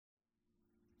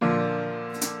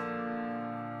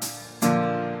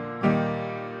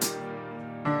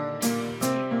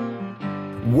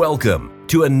Welcome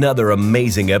to another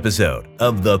amazing episode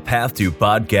of The Path to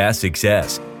Podcast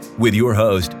Success with your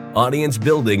host, audience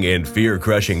building and fear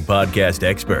crushing podcast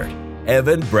expert,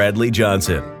 Evan Bradley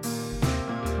Johnson.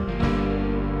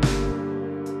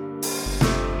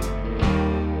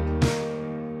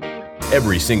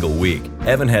 Every single week,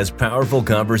 Evan has powerful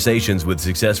conversations with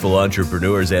successful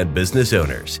entrepreneurs and business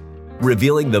owners,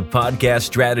 revealing the podcast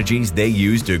strategies they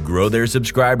use to grow their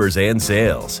subscribers and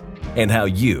sales, and how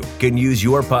you can use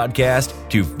your podcast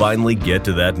to finally get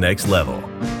to that next level.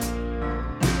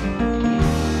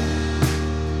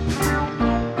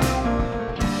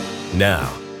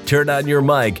 Now, turn on your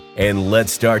mic and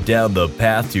let's start down the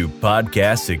path to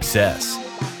podcast success.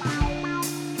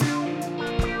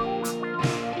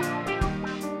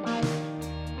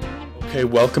 Okay,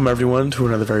 welcome everyone to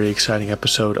another very exciting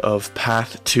episode of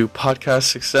Path to Podcast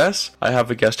Success. I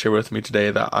have a guest here with me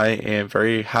today that I am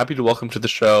very happy to welcome to the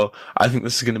show. I think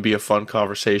this is going to be a fun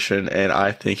conversation, and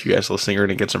I think you guys listening are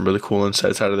going to get some really cool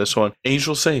insights out of this one.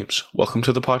 Angel Sames, welcome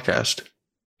to the podcast.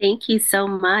 Thank you so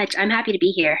much. I'm happy to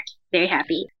be here. Very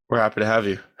happy. We're happy to have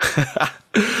you.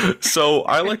 So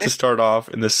I like to start off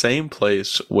in the same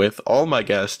place with all my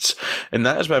guests, and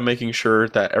that is by making sure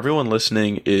that everyone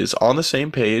listening is on the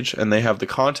same page and they have the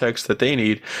context that they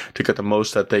need to get the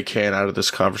most that they can out of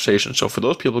this conversation. So for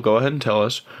those people, go ahead and tell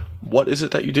us, what is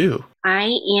it that you do?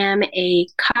 I am a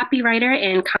copywriter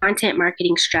and content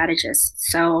marketing strategist.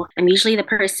 So I'm usually the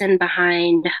person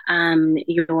behind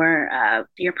your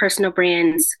personal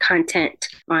brand's content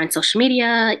on social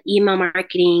media, email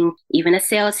marketing, even a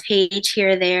sales page here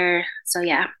or there. So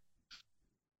yeah.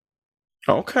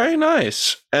 Okay,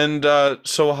 nice. And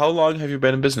so how long have you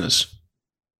been in business?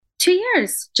 2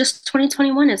 years. Just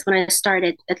 2021 is when I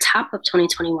started. The top of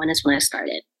 2021 is when I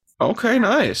started. Okay,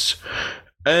 nice.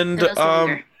 And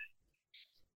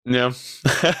yeah.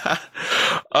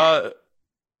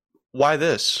 Why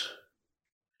this?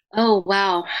 Oh,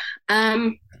 wow.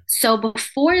 So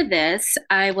before this,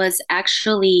 I was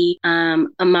actually a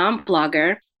mom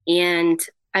blogger, and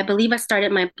I believe I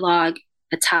started my blog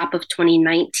the top of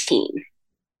 2019.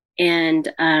 And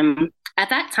at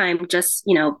that time, just,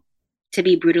 to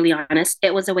be brutally honest,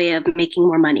 it was a way of making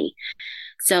more money.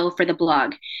 So for the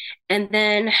blog. And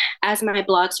then as my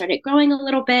blog started growing a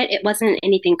little bit, it wasn't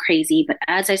anything crazy, but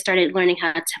as I started learning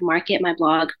how to market my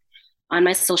blog on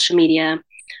my social media,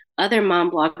 other mom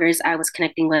bloggers I was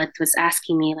connecting with was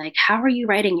asking me, like, how are you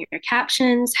writing your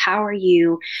captions? How are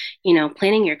you,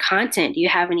 planning your content? Do you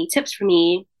have any tips for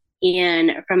me?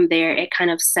 And from there, it kind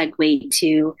of segued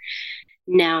to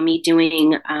now me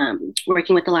doing,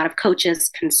 working with a lot of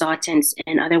coaches, consultants,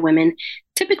 and other women,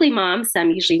 typically moms I'm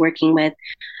usually working with,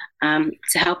 to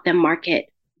help them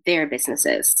market their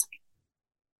businesses.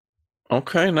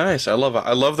 Okay, nice. I love it.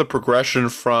 I love the progression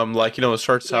from it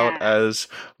starts out as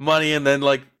money, and then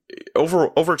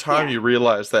over time you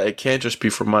realize that it can't just be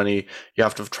for money. You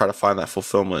have to try to find that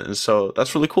fulfillment. And so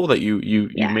that's really cool that you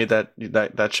made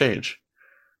that change.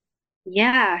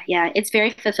 Yeah. It's very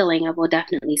fulfilling. I will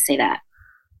definitely say that.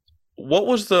 What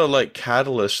was the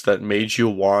catalyst that made you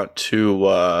want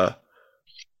to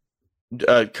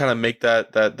kind of make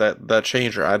that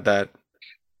change or add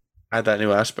that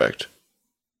new aspect?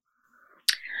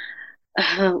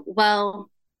 Well,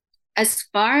 as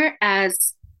far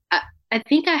as I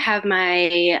think I have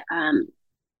my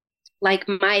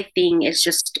my thing is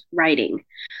just writing.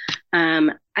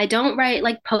 I don't write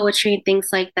poetry and things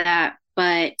like that,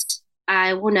 but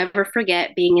I will never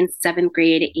forget being in 7th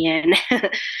grade and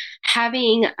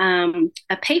having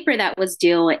a paper that was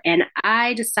due, and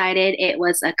I decided it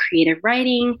was a creative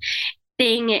writing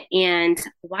thing, and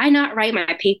why not write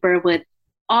my paper with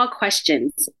all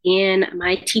questions? And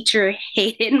my teacher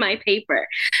hated my paper.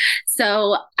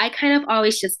 So I kind of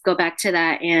always just go back to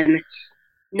that, and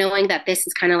knowing that this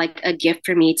is kind of like a gift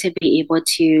for me to be able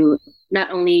to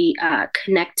not only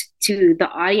connect to the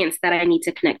audience that I need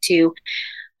to connect to,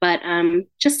 but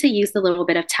just to use the little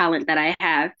bit of talent that I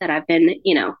have, that I've been,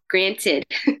 granted.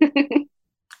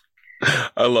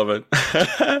 I love it.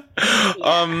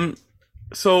 Yeah.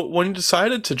 So when you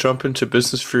decided to jump into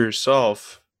business for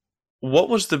yourself, what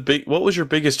was your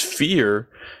biggest fear,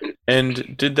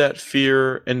 and did that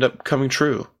fear end up coming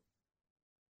true?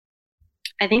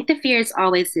 I think the fear is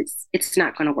always it's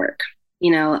not going to work.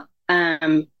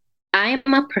 I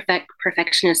am a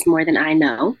perfectionist more than I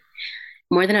know,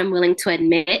 more than I'm willing to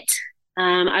admit.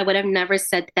 I would have never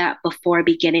said that before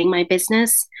beginning my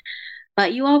business,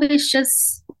 but you always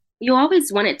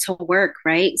want it to work,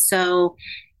 right? So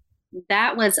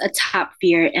that was a top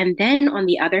fear. And then on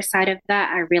the other side of that,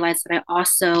 I realized that I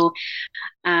also,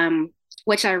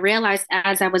 which I realized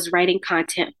as I was writing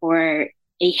content for,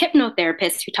 a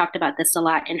hypnotherapist who talked about this a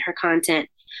lot in her content,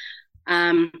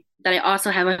 that I also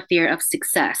have a fear of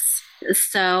success.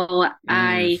 So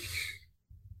I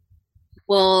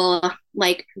will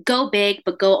like go big,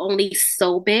 but go only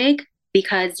so big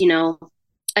because,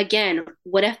 again,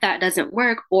 what if that doesn't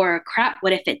work, or crap,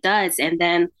 what if it does? And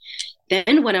then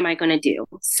what am I going to do?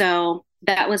 So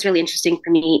that was really interesting for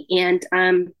me. And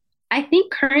I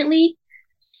think currently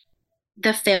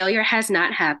the failure has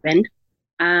not happened.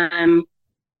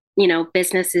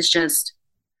 Business is just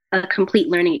a complete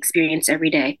learning experience every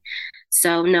day.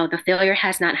 So no, the failure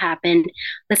has not happened.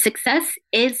 The success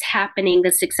is happening.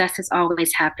 The success is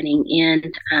always happening.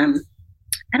 And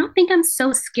I don't think I'm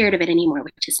so scared of it anymore,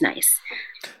 which is nice.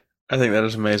 I think that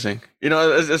is amazing.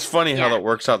 It's funny how that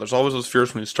works out. There's always those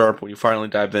fears when you start, but when you finally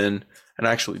dive in and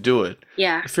actually do it,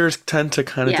 the fears tend to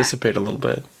kind of dissipate a little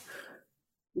bit.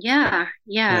 Yeah.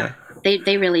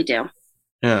 They really do.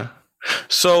 Yeah.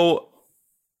 So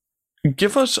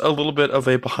give us a little bit of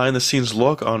a behind the scenes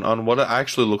look on what it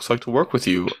actually looks like to work with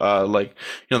you. The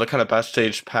kind of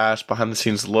backstage pass, behind the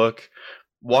scenes look.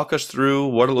 Walk us through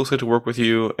what it looks like to work with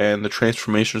you and the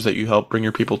transformations that you help bring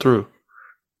your people through.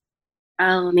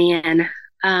 Oh man.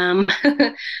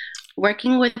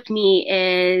 Working with me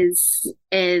is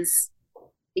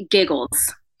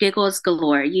giggles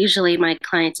galore. Usually my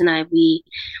clients and I, we,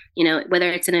 whether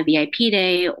it's in a VIP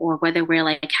day or whether we're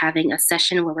like having a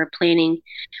session where we're planning,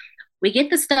 we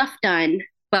get the stuff done,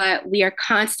 but we are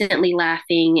constantly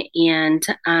laughing. And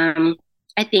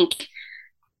I think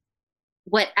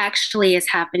what actually is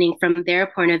happening from their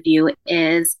point of view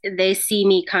is they see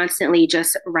me constantly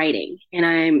just writing, and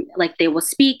I'm like, they will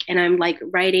speak and I'm like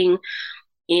writing.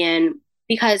 And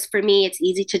because for me, it's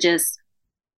easy to just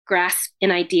grasp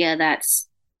an idea that's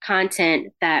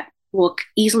content that will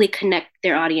easily connect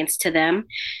their audience to them.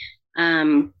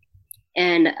 And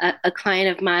a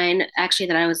client of mine, actually,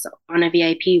 that I was on a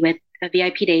VIP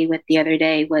day with the other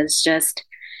day, was just,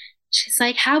 she's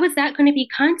like, how is that going to be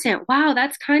content? Wow,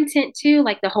 that's content too.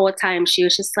 Like the whole time she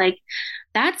was just like,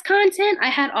 that's content. I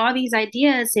had all these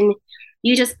ideas and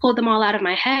you just pulled them all out of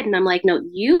my head. And I'm like, no,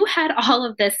 you had all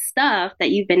of this stuff that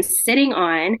you've been sitting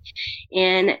on.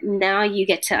 And now you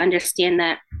get to understand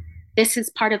that this is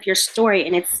part of your story.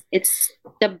 And it's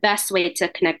the best way to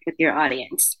connect with your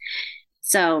audience.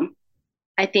 So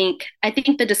I think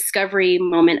the discovery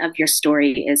moment of your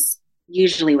story is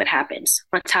usually what happens,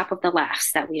 on top of the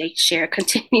laughs that we share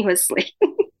continuously.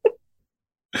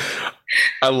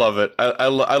 I love it. I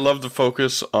love the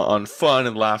focus on fun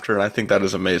and laughter, and I think that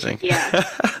is amazing. Yeah.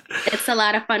 It's a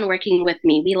lot of fun working with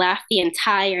me. We laugh the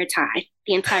entire time.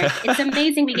 It's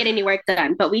amazing we get any work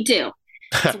done, but we do.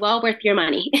 It's well worth your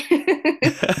money.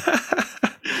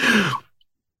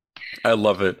 I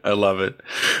love it.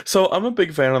 So I'm a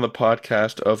big fan on the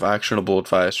podcast of actionable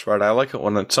advice, right? I like it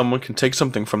when someone can take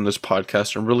something from this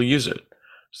podcast and really use it.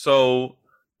 So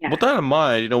with that in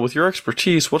mind, with your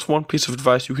expertise, what's one piece of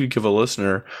advice you could give a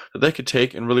listener that they could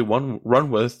take and really run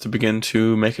with to begin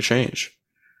to make a change?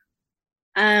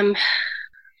 One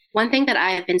thing that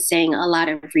I have been saying a lot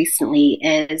of recently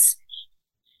is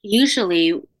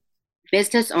usually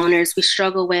business owners, we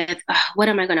struggle with, what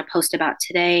am I going to post about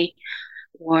today?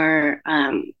 Or,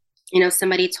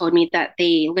 somebody told me that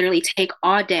they literally take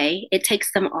all day. It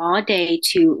takes them all day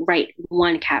to write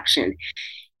one caption.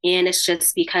 And it's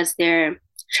just because they're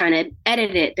trying to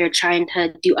edit it. They're trying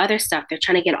to do other stuff. They're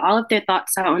trying to get all of their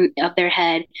thoughts out of their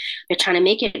head. They're trying to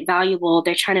make it valuable.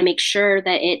 They're trying to make sure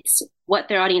that it's what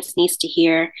their audience needs to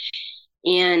hear.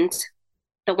 And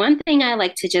the one thing I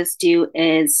like to just do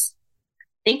is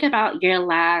think about your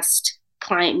last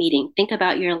client meeting. Think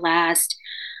about your last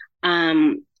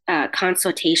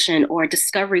consultation or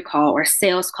discovery call or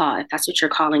sales call, if that's what you're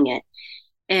calling it.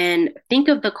 And think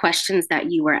of the questions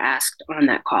that you were asked on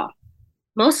that call.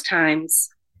 Most times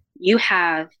you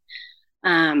have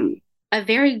a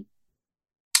very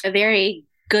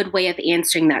good way of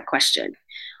answering that question.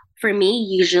 For me,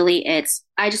 usually it's,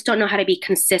 I just don't know how to be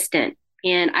consistent.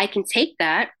 And I can take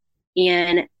that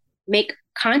and make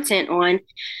content on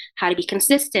how to be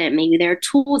consistent. Maybe there are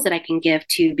tools that I can give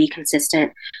to be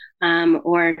consistent,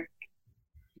 or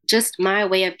just my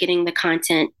way of getting the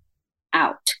content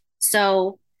out.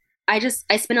 So I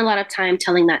spend a lot of time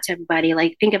telling that to everybody,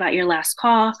 like, think about your last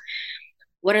call.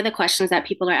 What are the questions that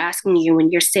people are asking you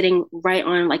when you're sitting right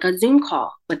on like a Zoom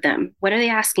call with them? What are they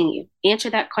asking you? Answer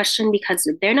that question, because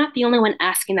they're not the only one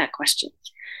asking that question.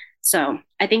 So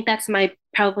I think that's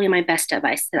probably my best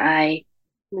advice that I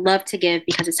love to give,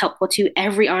 because it's helpful to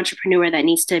every entrepreneur that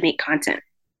needs to make content.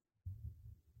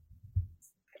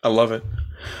 I love it.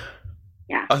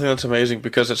 Yeah. I think that's amazing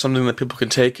because it's something that people can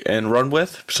take and run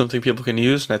with, something people can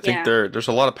use. And I think there's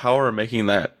a lot of power in making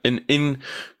that, in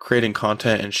creating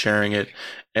content and sharing it.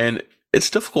 And it's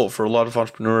difficult for a lot of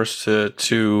entrepreneurs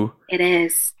to It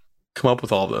is. come up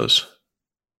with all those.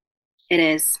 It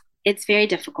is. It's very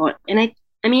difficult. And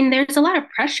I mean, there's a lot of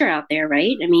pressure out there,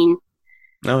 right? I mean,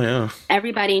 oh yeah,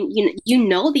 everybody, you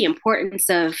know the importance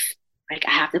of, like,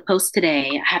 I have to post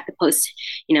today, I have to post,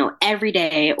 every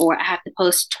day, or I have to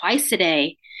post twice a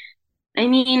day. I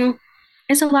mean,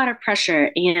 it's a lot of pressure.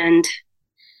 And,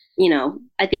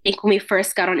 I think when we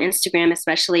first got on Instagram,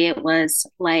 especially, it was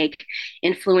like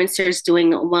influencers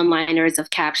doing one-liners of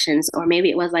captions, or maybe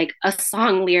it was like a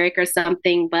song lyric or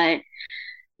something. But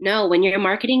no, when you're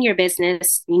marketing your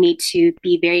business, you need to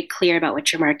be very clear about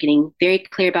what you're marketing, very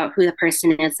clear about who the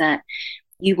person is that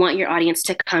you want your audience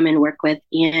to come and work with,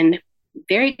 and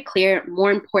very clear,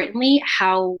 more importantly,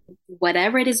 how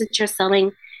whatever it is that you're selling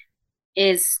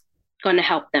is going to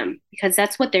help them, because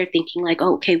that's what they're thinking, like,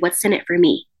 oh, okay, what's in it for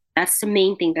me? That's the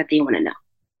main thing that they want to know.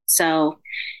 So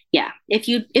yeah, if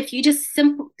you just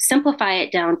simplify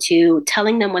it down to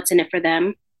telling them what's in it for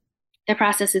them, the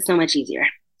process is so much easier.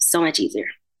 So much easier.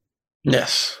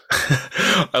 Yes.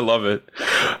 I love it.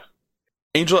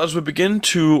 Angel, as we begin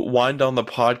to wind down the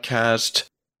podcast,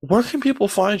 where can people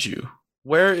find you?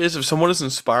 If someone is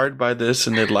inspired by this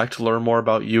and they'd like to learn more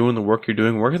about you and the work you're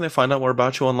doing, where can they find out more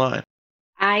about you online?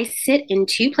 I sit in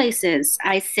two places.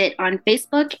 I sit on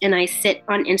Facebook and I sit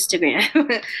on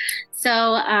Instagram. So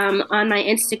on my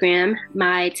Instagram,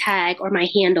 my tag or my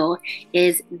handle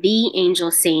is The Angel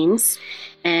Sings.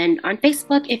 And on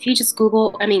Facebook, if you just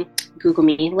Google me,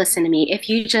 listen to me. If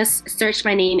you just search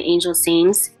my name, Angel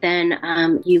Sings, then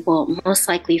you will most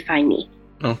likely find me.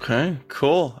 Okay,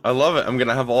 cool. I love it. I'm going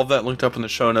to have all of that linked up in the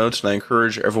show notes, and I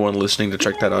encourage everyone listening to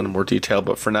check that out in more detail.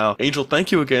 But for now, Angel,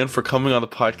 thank you again for coming on the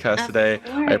podcast today.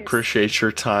 I appreciate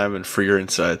your time and for your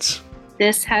insights.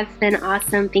 This has been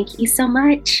awesome. Thank you so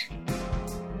much.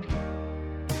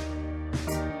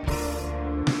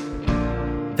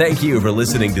 Thank you for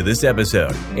listening to this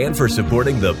episode and for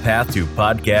supporting the Path to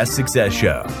Podcast Success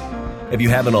Show. If you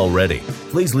haven't already,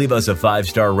 please leave us a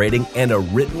 5-star rating and a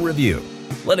written review,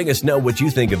 letting us know what you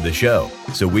think of the show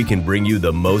so we can bring you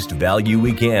the most value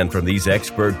we can from these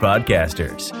expert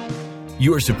podcasters.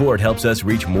 Your support helps us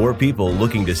reach more people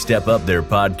looking to step up their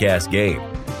podcast game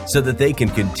so that they can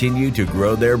continue to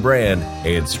grow their brand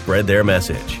and spread their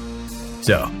message.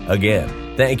 So,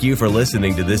 again, thank you for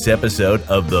listening to this episode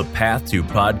of The Path to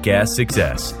Podcast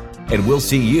Success, and we'll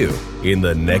see you in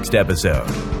the next episode.